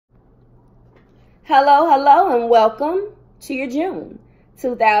Hello, hello, and welcome to your June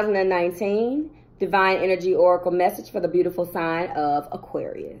 2019 Divine Energy Oracle message for the beautiful sign of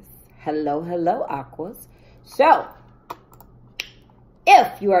Aquarius. Hello, hello, Aquas. So,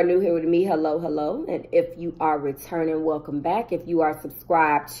 if you are new here with me, hello, hello. And if you are returning, welcome back. If you are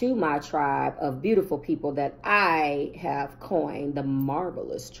subscribed to my tribe of beautiful people that I have coined the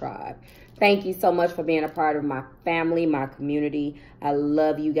Marvelous Tribe, thank you so much for being a part of my family, my community. I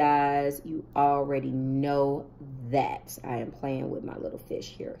love you guys. You already know that. I am playing with my little fish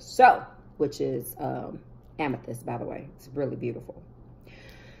here. So, which is amethyst, by the way. It's really beautiful.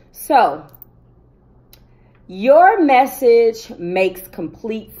 So, your message makes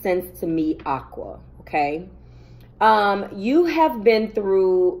complete sense to me, Aqua, okay? You have been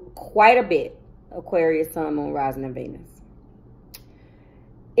through quite a bit, Aquarius, Sun, Moon, Rising, and Venus.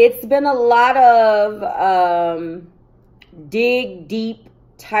 It's been a lot of dig deep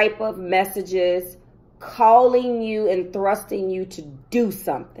type of messages calling you and thrusting you to do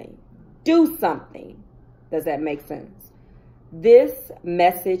something. Do something. Does that make sense? This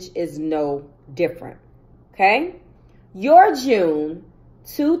message is no different. Okay? Your June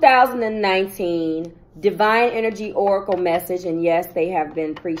 2019 Divine Energy Oracle message, and yes, they have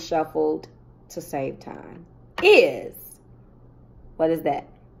been pre-shuffled to save time, is, what is that?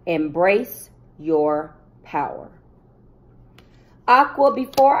 Embrace your power. Aqua,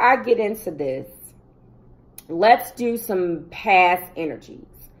 before I get into this, let's do some past energies.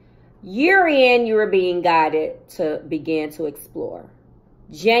 Year in, you are being guided to begin to explore.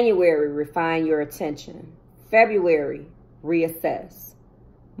 January, refine your attention. February, reassess.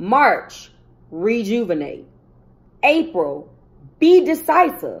 March, rejuvenate. April, be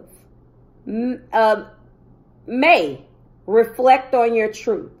decisive. May, reflect on your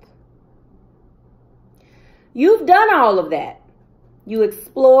truth. You've done all of that. You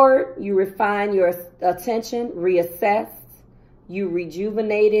explored, you refined your attention, reassessed, you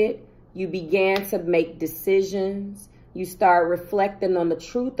rejuvenated, you began to make decisions. You start reflecting on the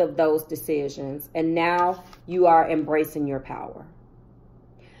truth of those decisions, and now you are embracing your power.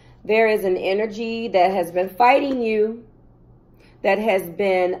 There is an energy that has been fighting you, that has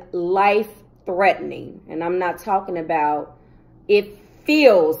been life-threatening. And I'm not talking about it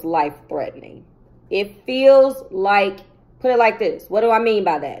feels life-threatening. It feels like, put it like this. What do I mean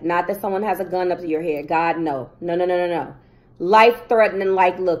by that? Not that someone has a gun up to your head. God, no. No, no, no, no, no. Life-threatening,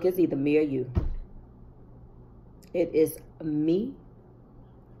 like, look, it's either me or you. It is me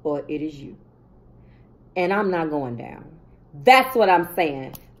or it is you. And I'm not going down. That's what I'm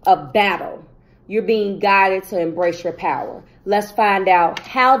saying. A battle. You're being guided to embrace your power. Let's find out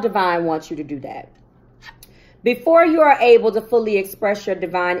how Divine wants you to do that. Before you are able to fully express your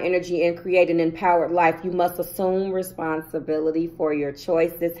divine energy and create an empowered life, you must assume responsibility for your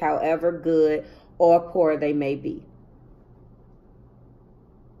choices, however good or poor they may be.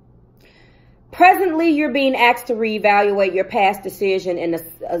 Presently, you're being asked to reevaluate your past decisions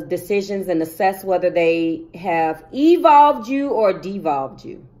and assess whether they have evolved you or devolved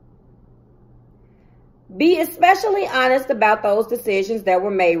you. Be especially honest about those decisions that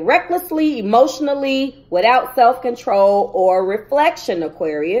were made recklessly, emotionally, without self-control or reflection,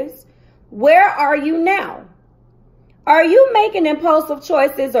 Aquarius. Where are you now? Are you making impulsive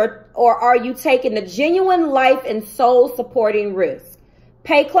choices or are you taking a genuine life and soul-supporting risk?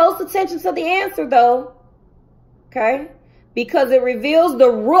 Pay close attention to the answer, though, okay? Because it reveals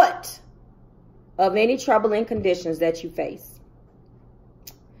the root of any troubling conditions that you face.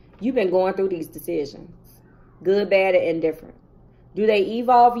 You've been going through these decisions, good, bad, or indifferent. Do they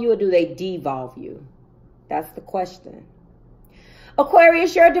evolve you or do they devolve you? That's the question.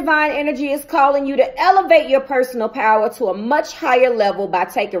 Aquarius, your divine energy is calling you to elevate your personal power to a much higher level by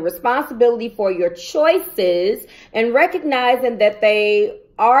taking responsibility for your choices and recognizing that they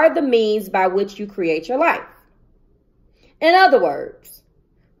are the means by which you create your life. In other words,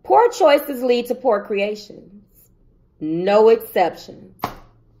 poor choices lead to poor creations. No exceptions.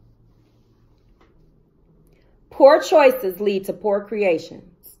 Poor choices lead to poor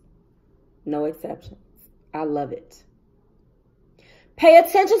creations. No exceptions. I love it. Pay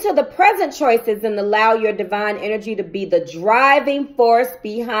attention to the present choices and allow your divine energy to be the driving force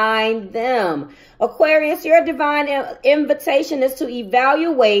behind them. Aquarius, your divine invitation is to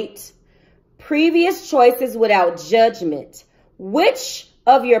evaluate previous choices without judgment. Which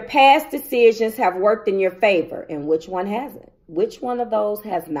of your past decisions have worked in your favor and which one hasn't? Which one of those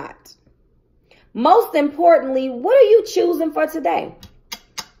has not? Most importantly, what are you choosing for today?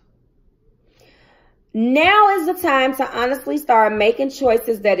 Now is the time to honestly start making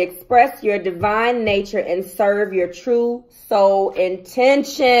choices that express your divine nature and serve your true soul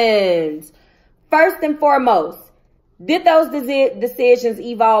intentions. First and foremost, did those decisions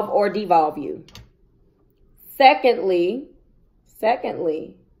evolve or devolve you? Secondly,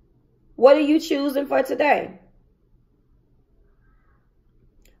 what are you choosing for today?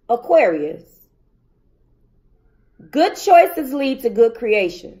 Aquarius. Good choices lead to good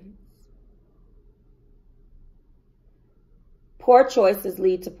creations. Poor choices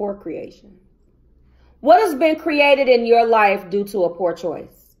lead to poor creation. What has been created in your life due to a poor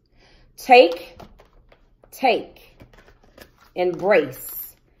choice? Take,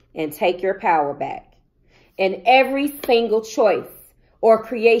 embrace, and take your power back. And every single choice or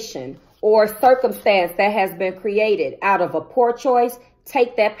creation or circumstance that has been created out of a poor choice,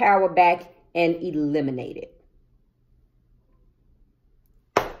 take that power back and eliminate it.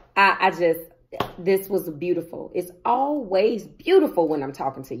 This was beautiful. It's always beautiful when I'm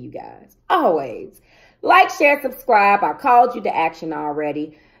talking to you guys. Always. Like, share, subscribe. I called you to action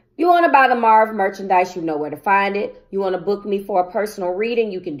already. You want to buy the Marv merchandise, you know where to find it. You want to book me for a personal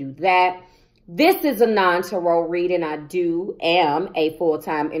reading, you can do that. This is a non-tarot reading. I am a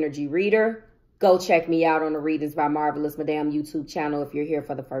full-time energy reader. Go check me out on the Readings by Marvelous Madame YouTube channel if you're here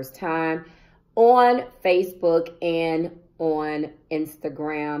for the first time. On Facebook and on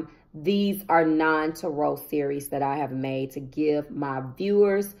Instagram. These are non-tarot series that I have made to give my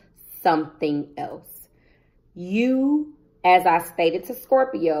viewers something else. You, as I stated to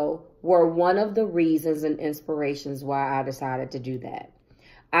Scorpio, were one of the reasons and inspirations why I decided to do that.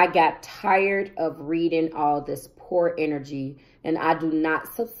 I got tired of reading all this poor energy, and I do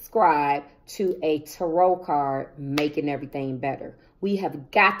not subscribe to a tarot card making everything better. We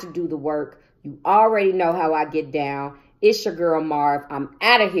have got to do the work. You already know how I get down. It's your girl Marv. I'm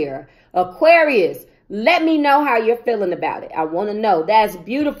out of here. Aquarius, let me know how you're feeling about it. I want to know. That's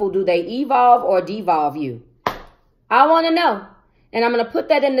beautiful. Do they evolve or devolve you? I want to know. And I'm going to put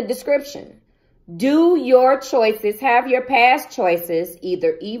that in the description. Do your choices, have your past choices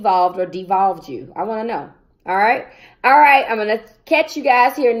either evolved or devolved you? I want to know. All right? All right. I'm going to catch you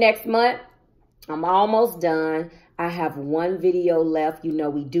guys here next month. I'm almost done. I have one video left. You know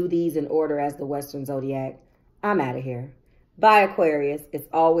we do these in order as the Western Zodiac. I'm out of here. Bye, Aquarius. It's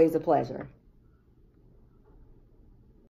always a pleasure.